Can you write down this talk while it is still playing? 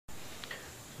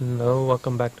Hello,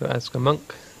 welcome back to Ask a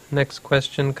Monk. Next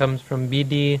question comes from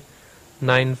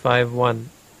BD951,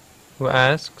 who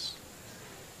asks,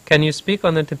 can you speak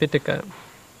on the Tipitaka?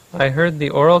 I heard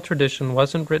the oral tradition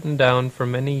wasn't written down for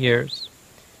many years,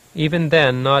 even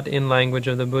then not in language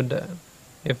of the Buddha.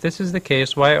 If this is the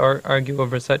case, why argue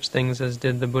over such things as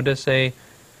did the Buddha say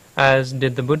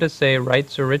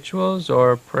rites or rituals,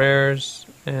 or prayers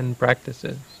and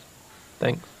practices?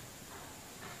 Thanks.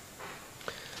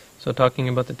 So talking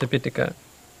about the Tipitaka,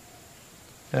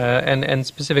 and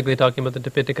specifically talking about the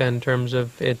Tipitaka in terms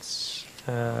of its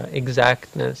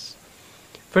exactness.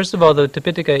 First of all, the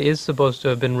Tipitaka is supposed to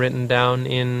have been written down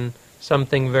in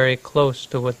something very close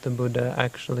to what the Buddha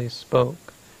actually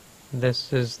spoke.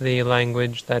 This is the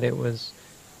language that it was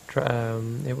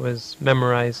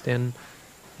memorized in,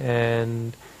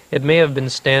 and it may have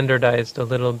been standardized a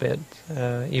little bit,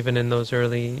 even in those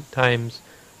early times,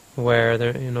 where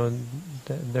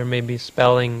there may be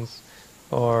spellings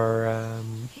or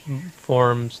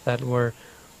forms that were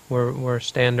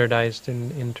standardized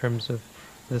in terms of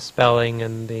the spelling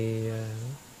and the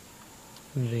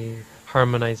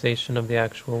harmonization of the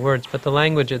actual words. But the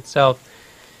language itself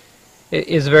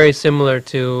is very similar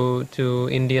to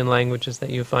Indian languages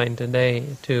that you find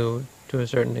today, to a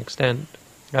certain extent,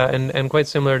 and quite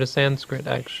similar to Sanskrit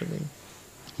actually,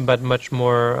 but much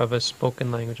more of a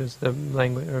spoken language. It's the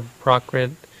language or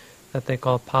Prakrit that they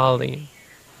call Pali,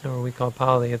 or we call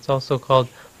Pali. It's also called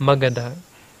Magadha.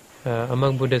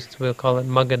 Among Buddhists we'll call it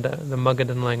Magadha, the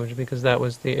Magadhan language, because that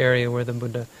was the area where the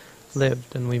Buddha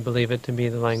lived, and we believe it to be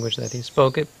the language that he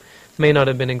spoke. It may not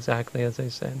have been exactly as I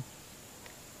said.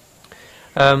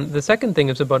 The second thing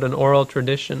is about an oral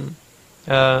tradition,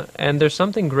 and there's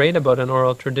something great about an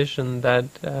oral tradition that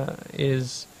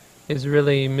is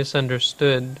really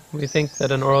misunderstood. We think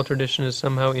that an oral tradition is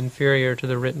somehow inferior to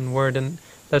the written word, and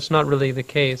that's not really the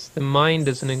case. The mind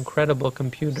is an incredible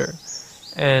computer,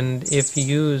 and if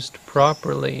used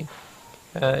properly,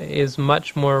 is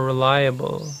much more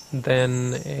reliable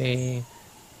than a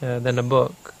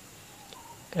book.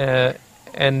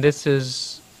 And this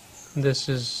is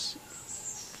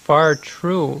far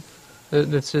true.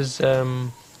 This is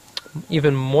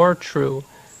even more true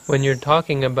when you're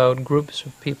talking about groups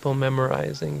of people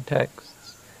memorizing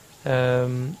texts.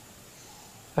 And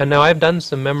now I've done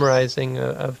some memorizing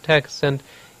of texts, and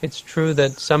it's true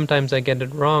that sometimes I get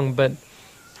it wrong, but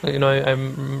I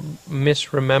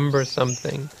misremember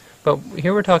something. But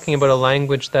here we're talking about a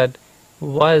language that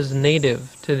was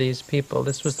native to these people.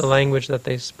 This was the language that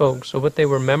they spoke. So what they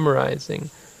were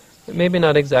memorizing, maybe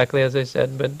not exactly as I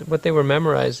said, but what they were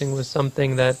memorizing was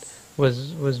something that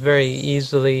was very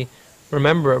easily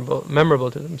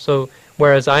memorable to them. So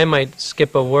whereas I might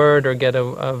skip a word or get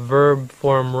a verb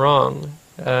form wrong,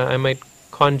 I might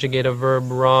conjugate a verb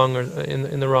wrong or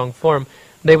in the wrong form,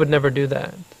 they would never do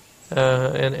that.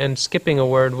 And skipping a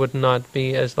word would not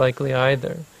be as likely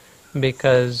either,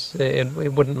 because it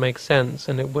wouldn't make sense,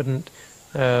 and it wouldn't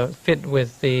fit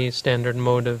with the standard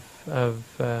mode of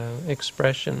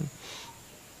expression.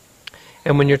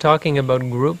 And when you're talking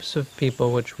about groups of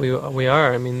people, which we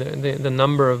are, I mean, the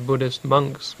number of Buddhist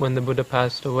monks when the Buddha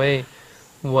passed away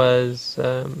was,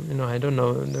 I don't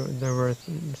know, there were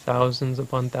thousands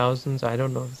upon thousands, I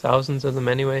don't know, thousands of them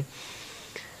anyway.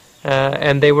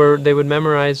 And they would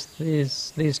memorize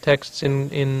these texts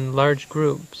in large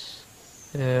groups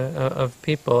of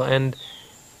people, and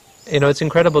it's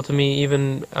incredible to me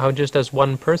even how just as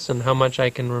one person how much I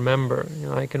can remember.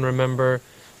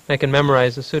 I can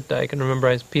memorize a sutta. I can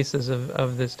memorize pieces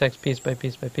of this text piece by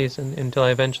piece by piece until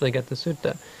I eventually get the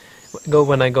sutta.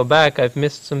 When I go back, I've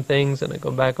missed some things, and I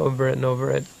go back over it and over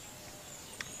it,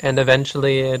 and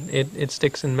eventually it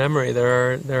sticks in memory.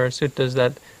 There are suttas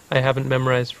that I haven't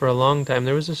memorized for a long time.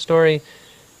 There was a story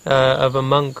of a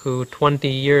monk who 20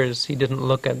 years he didn't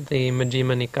look at the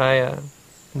Majjhima Nikaya,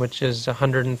 which is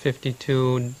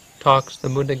 152 talks the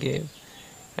Buddha gave.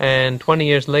 And 20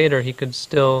 years later he could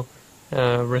still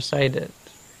recite it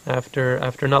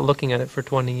after not looking at it for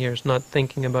 20 years, not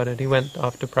thinking about it. He went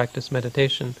off to practice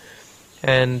meditation.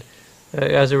 And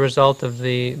as a result of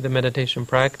the meditation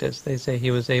practice, they say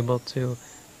he was able to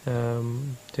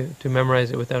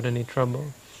memorize it without any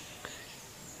trouble.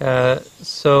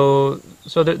 So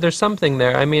there's something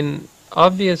there. I mean,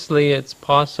 obviously it's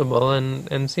possible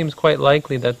and seems quite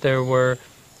likely that there were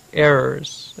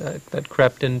errors that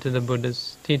crept into the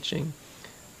Buddha's teaching.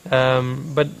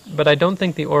 But I don't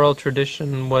think the oral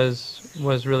tradition was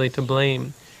really to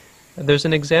blame. There's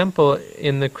an example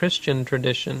in the Christian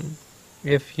tradition.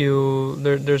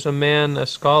 There's a man, a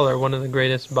scholar, one of the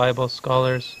greatest Bible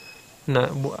scholars,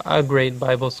 a great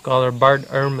Bible scholar, Bart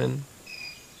Ehrman.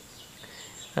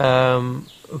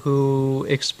 who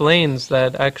explains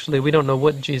that actually we don't know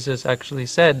what Jesus actually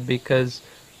said because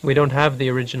we don't have the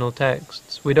original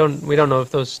texts. We don't know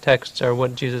if those texts are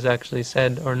what Jesus actually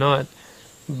said or not,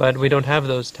 but we don't have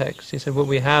those texts. He said what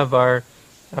we have are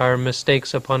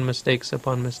mistakes upon mistakes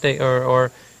upon mistakes,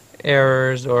 or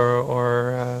errors,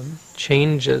 or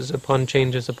changes upon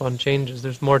changes upon changes.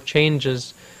 There's more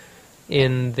changes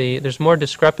there's more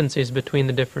discrepancies between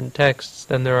the different texts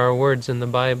than there are words in the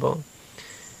Bible.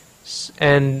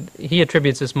 And he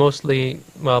attributes this partially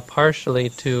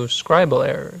to scribal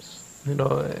errors.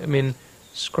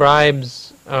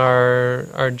 Scribes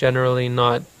are generally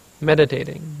not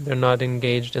meditating. They're not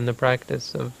engaged in the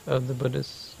practice of the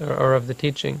Buddhist or of the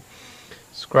teaching.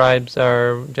 Scribes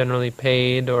are generally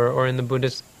paid, or in the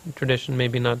Buddhist tradition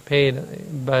maybe not paid,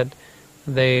 but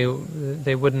they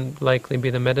wouldn't likely be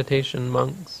the meditation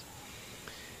monks.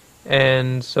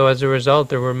 And so as a result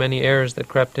there were many errors that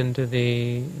crept into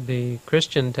the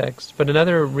Christian text. But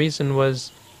another reason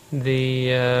was the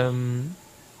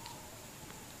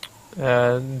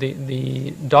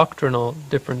doctrinal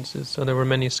differences. So there were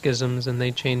many schisms, and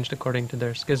they changed according to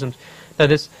their schisms. Now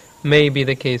this may be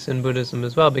the case in Buddhism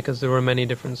as well, because there were many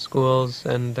different schools,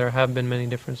 and there have been many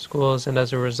different schools, and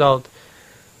as a result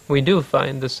we do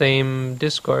find the same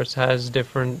discourse has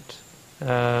different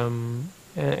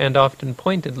and often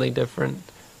pointedly different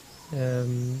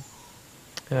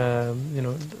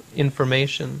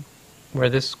information, where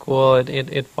this school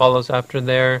it follows after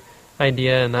their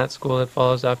idea, and that school it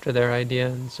follows after their idea,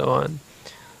 and so on.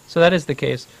 So that is the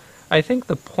case. I think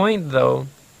the point, though,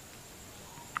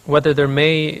 whether there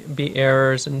may be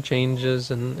errors and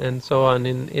changes and so on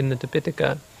in the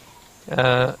Tipitaka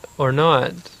or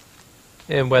not,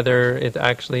 and whether it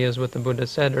actually is what the Buddha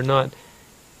said or not,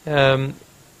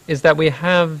 is that we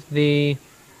have a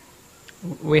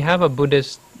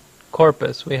Buddhist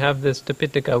corpus. We have this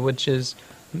Tipitaka, which is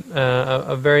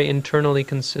a very internally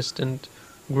consistent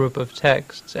group of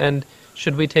texts. And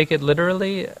should we take it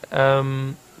literally, as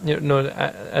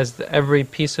every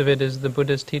piece of it is the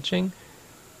Buddha's teaching?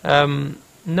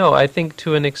 No, I think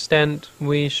to an extent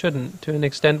we shouldn't. To an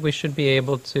extent we should be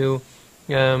able to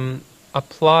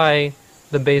apply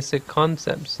the basic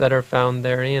concepts that are found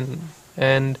therein.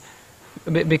 And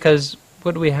because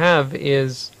what we have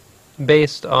is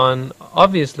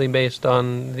obviously based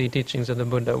on the teachings of the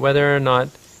Buddha, whether or not,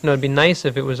 it'd be nice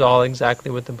if it was all exactly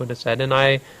what the Buddha said. And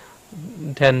I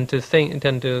tend to,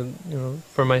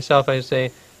 for myself, I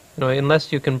say,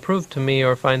 unless you can prove to me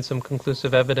or find some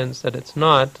conclusive evidence that it's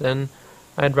not, then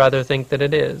I'd rather think that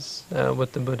it is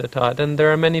what the Buddha taught. And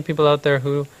there are many people out there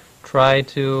who try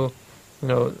to,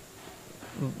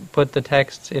 put the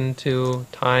texts into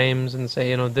times and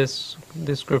say, this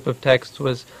group of texts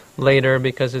was later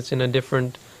because it's in a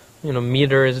different,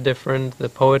 meter is different, the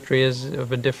poetry is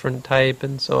of a different type,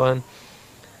 and so on.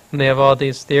 And they have all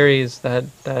these theories that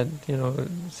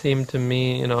seem to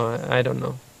me, I don't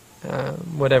know.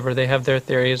 Whatever, they have their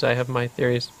theories, I have my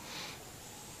theories,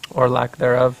 or lack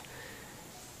thereof.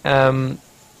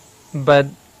 But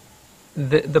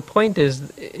the point is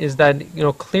that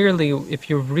clearly, if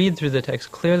you read through the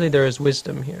text, clearly there is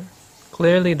wisdom here.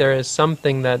 Clearly there is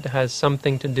something that has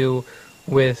something to do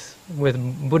with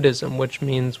Buddhism, which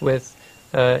means with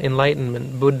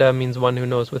enlightenment. Buddha means one who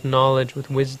knows, with knowledge, with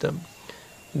wisdom.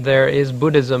 There is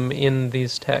Buddhism in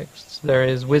these texts. There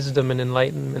is wisdom and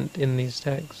enlightenment in these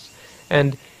texts.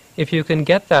 And if you can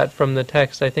get that from the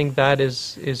text, I think that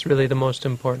is really the most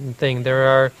important thing. There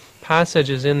are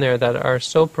passages in there that are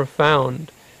so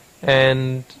profound,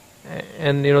 and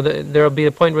there will be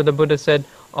a point where the Buddha said,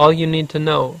 all you need to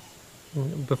know,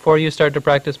 before you start to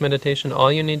practice meditation,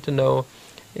 all you need to know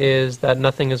is that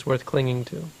nothing is worth clinging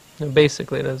to.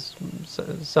 Basically, that's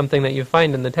something that you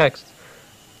find in the text.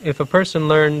 If a person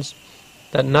learns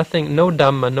that nothing, no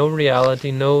Dhamma, no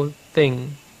reality, no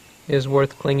thing is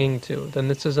worth clinging to, then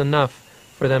this is enough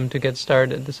for them to get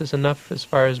started. This is enough as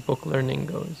far as book learning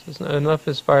goes. It's enough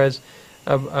as far as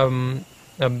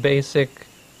a basic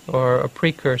or a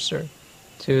precursor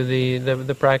to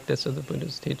the practice of the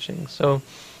Buddha's teaching. So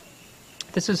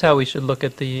this is how we should look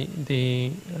at the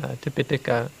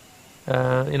Tipitaka.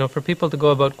 For people to go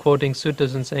about quoting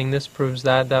suttas and saying this proves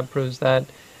that, that proves that,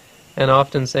 and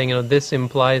often saying, this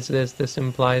implies this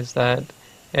implies that,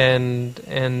 and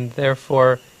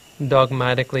therefore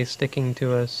dogmatically sticking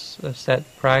to a set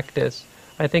practice,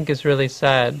 I think is really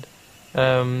sad.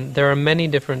 There are many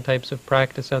different types of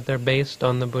practice out there based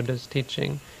on the Buddha's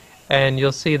teaching, and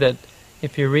you'll see that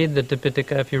if you read the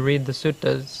Tipitaka, if you read the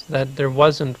suttas, that there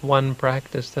wasn't one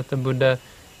practice that the Buddha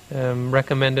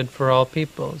recommended for all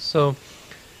people. So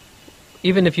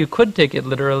even if you could take it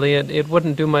literally, it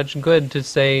wouldn't do much good to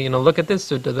say, look at this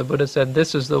sutta. The Buddha said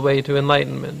this is the way to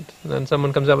enlightenment. And then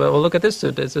someone comes up, well, look at this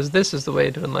sutta. It says this is the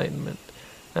way to enlightenment.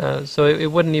 So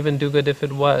it wouldn't even do good if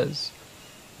it was.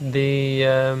 The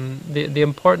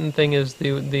important thing is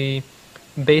the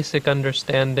basic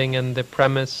understanding and the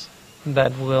premise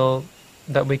that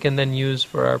we can then use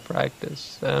for our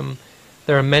practice.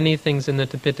 There are many things in the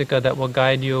Tipitaka that will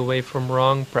guide you away from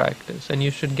wrong practice, and you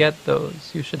should get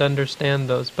those. You should understand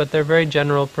those, but they're very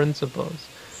general principles.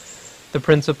 The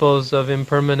principles of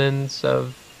impermanence,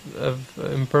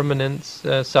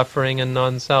 suffering, and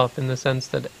non-self, in the sense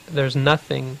that there's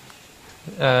nothing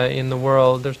in the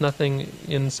world, there's nothing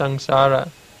in samsara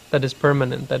that is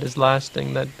permanent, that is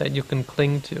lasting, that you can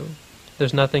cling to.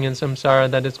 There's nothing in samsara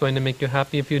that is going to make you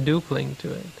happy if you do cling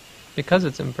to it, because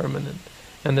it's impermanent.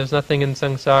 And there's nothing in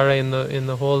samsara, in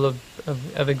the whole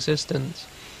of existence,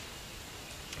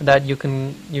 that you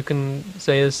can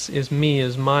say is me,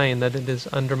 is mine, that it is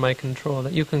under my control,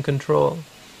 that you can control,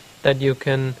 that you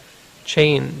can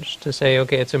change, to say,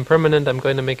 okay, it's impermanent, I'm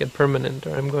going to make it permanent,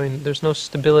 or there's no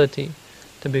stability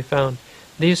to be found.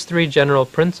 These three general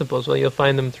principles, well, you'll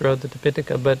find them throughout the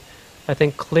Tipitaka, but I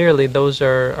think clearly those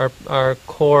are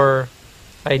core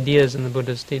ideas in the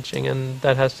Buddha's teaching, and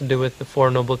that has to do with the Four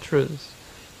Noble Truths,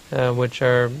 which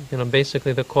are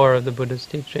basically the core of the Buddha's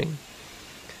teaching.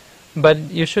 But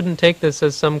you shouldn't take this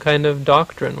as some kind of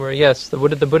doctrine where, yes, the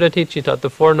Buddha taught the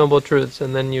Four Noble Truths,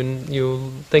 and then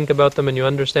you think about them and you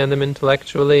understand them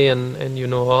intellectually, and you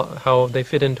know how they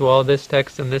fit into all this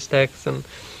text, and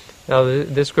how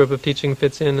this group of teaching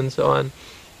fits in, and so on.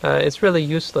 It's really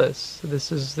useless.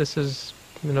 This is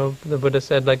the Buddha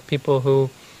said, like people who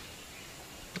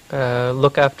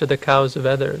look after the cows of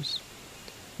others.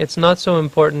 It's not so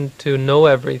important to know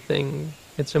everything.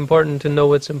 It's important to know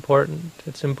what's important.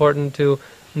 It's important to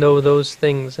know those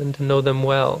things and to know them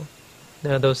well.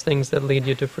 Those things that lead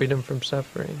you to freedom from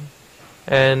suffering.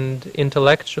 And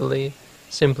intellectually,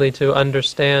 simply to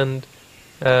understand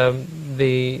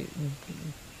the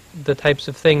types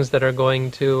of things that are going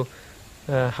to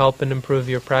help and improve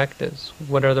your practice.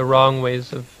 What are the wrong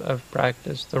ways of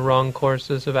practice, the wrong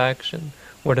courses of action?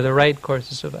 What are the right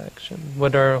courses of action?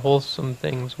 What are wholesome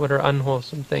things? What are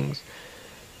unwholesome things?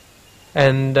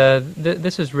 And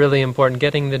this is really important,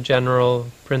 getting the general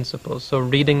principles. So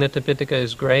reading the Tipitaka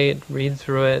is great, read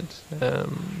through it,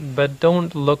 but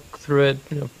don't look through it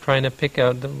trying to pick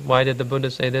out why did the Buddha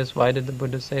say this, why did the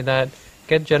Buddha say that.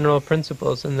 Get general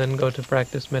principles and then go to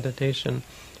practice meditation.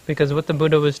 Because what the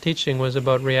Buddha was teaching was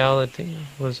about reality,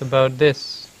 was about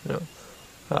this,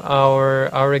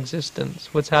 our existence,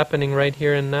 what's happening right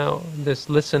here and now, this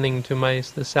listening to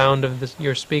the sound of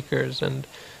your speakers, and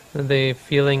the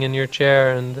feeling in your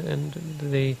chair, and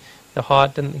the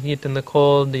hot and heat and the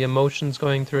cold, the emotions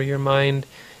going through your mind,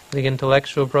 the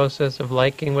intellectual process of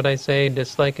liking what I say,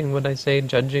 disliking what I say,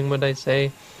 judging what I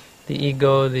say, the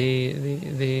ego, the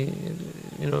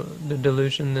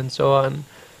delusion, and so on.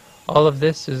 All of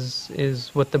this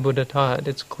is what the Buddha taught.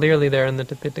 It's clearly there in the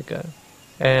Tipitaka.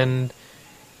 And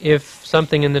if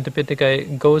something in the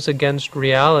Tipitaka goes against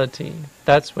reality,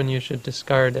 that's when you should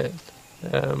discard it.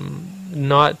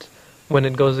 Not when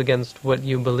it goes against what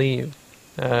you believe.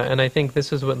 And I think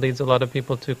this is what leads a lot of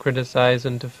people to criticize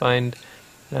and to find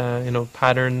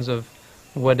patterns of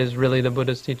what is really the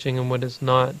Buddha's teaching and what is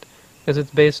not. Because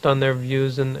it's based on their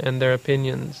views and their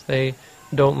opinions. They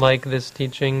don't like this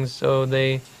teaching, so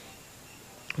they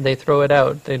throw it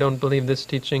out. They don't believe this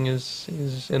teaching is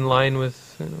in line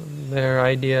with their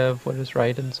idea of what is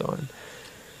right, and so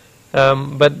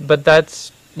on. But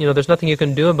that's there's nothing you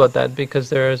can do about that, because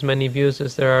there are as many views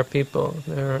as there are people.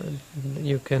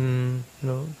 You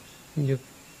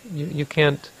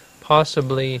can't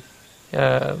possibly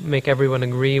make everyone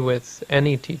agree with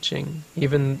any teaching,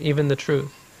 even the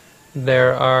truth.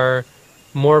 There are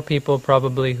more people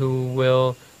probably who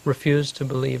will refuse to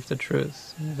believe the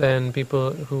truth than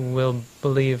people who will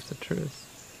believe the truth.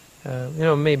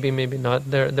 Maybe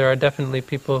not. There are definitely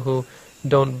people who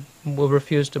will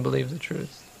refuse to believe the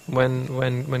truth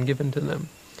when given to them.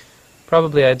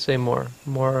 Probably I'd say more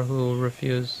who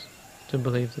refuse to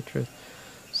believe the truth.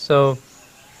 So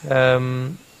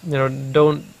don't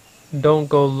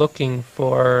go looking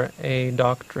for a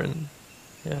doctrine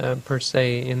per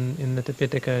se in the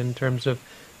Tipitaka, in terms of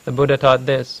the Buddha taught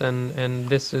this, and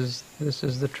this is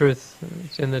the truth.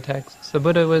 It's in the texts. The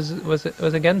Buddha was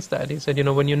against that. He said,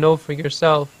 when you know for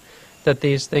yourself that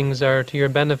these things are to your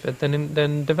benefit,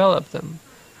 then develop them.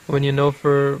 When you know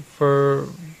for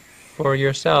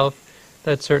yourself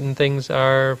that certain things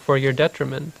are for your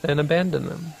detriment, then abandon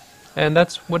them. And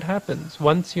that's what happens.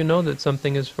 Once you know that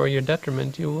something is for your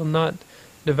detriment, you will not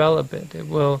develop it. It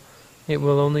will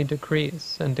only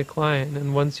decrease and decline.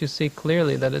 And once you see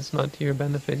clearly that it's not to your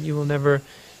benefit, you will never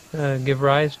give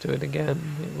rise to it again.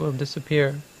 It will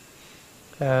disappear.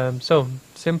 So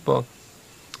simple.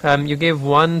 You gave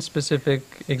one specific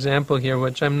example here,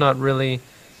 which I'm not really,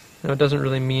 it doesn't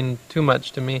really mean too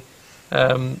much to me.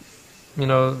 The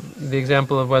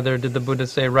example of whether did the Buddha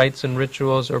say rites and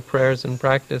rituals or prayers and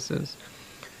practices.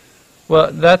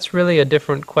 Well, that's really a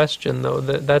different question, though.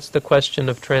 That's the question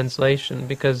of translation,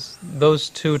 because those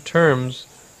two terms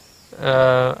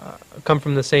come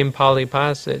from the same Pali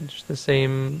passage, the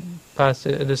same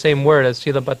word as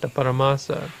Silabbata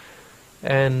Paramasa.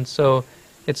 And so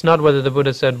it's not whether the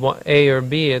Buddha said A or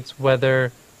B, it's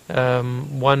whether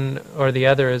one or the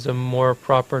other is a more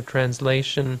proper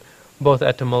translation, both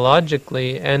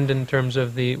etymologically and in terms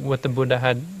of what the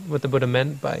Buddha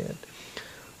meant by it.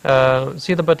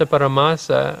 Silabbata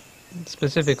Paramasa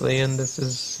specifically, and this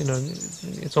is,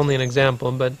 it's only an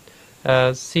example, but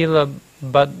Sila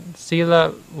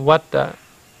Vatta,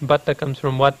 Vatta comes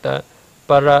from Vatta,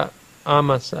 Para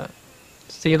Amasa.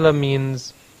 Sila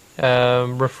means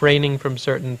refraining from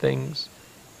certain things.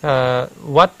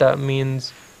 Vatta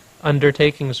means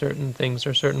undertaking certain things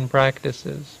or certain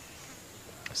practices.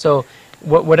 So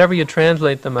whatever you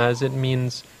translate them as, it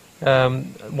means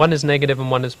one is negative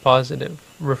and one is positive.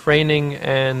 Refraining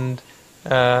and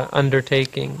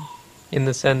undertaking, in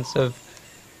the sense of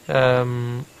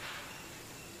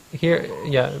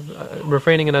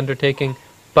refraining and undertaking.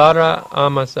 Para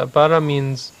amasa. Para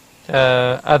means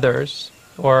others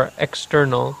or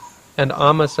external, and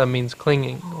amasa means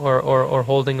clinging or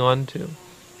holding on to,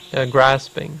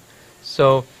 grasping.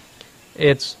 So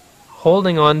it's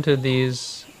holding on to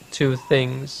these two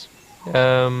things,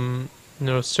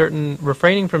 certain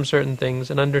refraining from certain things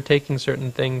and undertaking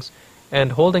certain things,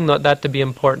 and holding that to be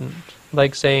important.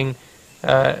 Like saying,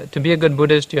 to be a good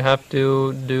Buddhist, you have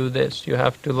to do this. You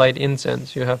have to light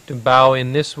incense. You have to bow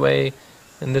in this way,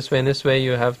 and this way, and this way.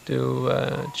 You have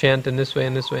to chant in this way,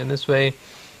 and this way, and this way.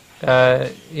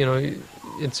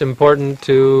 It's important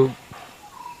to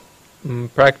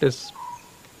practice,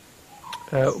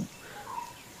 to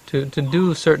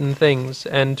do certain things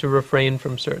and to refrain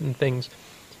from certain things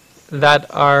that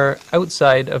are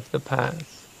outside of the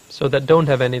path, so that don't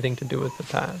have anything to do with the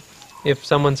path. If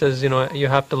someone says, you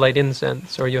have to light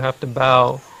incense or you have to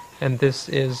bow, and this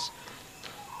is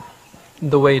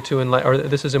the way to enlighten, or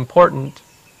this is important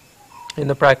in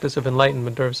the practice of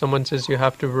enlightenment, or if someone says you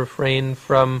have to refrain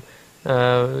from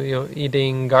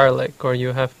eating garlic, or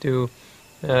you have to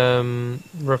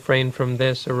refrain from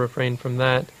this or refrain from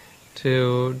that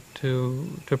to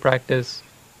practice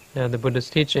the Buddha's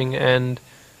teaching, and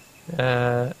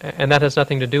that has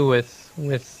nothing to do with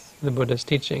the Buddha's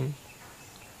teaching,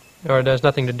 or it has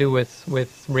nothing to do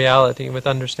with reality, with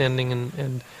understanding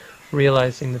and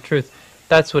realizing the truth.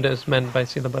 That's what is meant by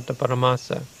Silabbata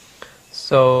Paramasa.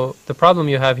 So the problem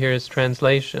you have here is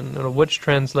translation. Which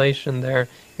translation there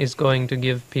is going to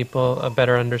give people a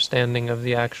better understanding of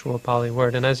the actual Pali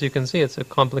word? And as you can see, it's a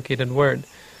complicated word.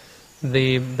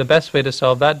 The best way to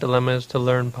solve that dilemma is to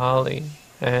learn Pali,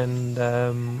 and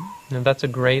that's a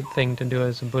great thing to do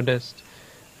as a Buddhist.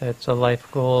 It's a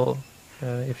life goal.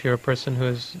 If you're a person who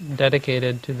is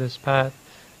dedicated to this path,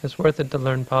 it's worth it to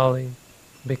learn Pali,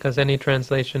 because any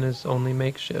translation is only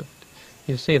makeshift.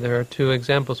 You see, there are two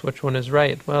examples. Which one is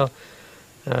right? Well,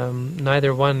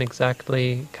 neither one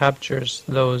exactly captures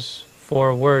those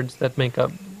 4 words that make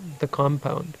up the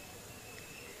compound.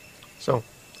 So,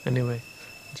 anyway,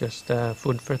 just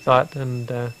food for thought and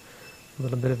a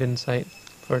little bit of insight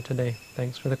for today.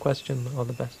 Thanks for the question. All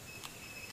the best.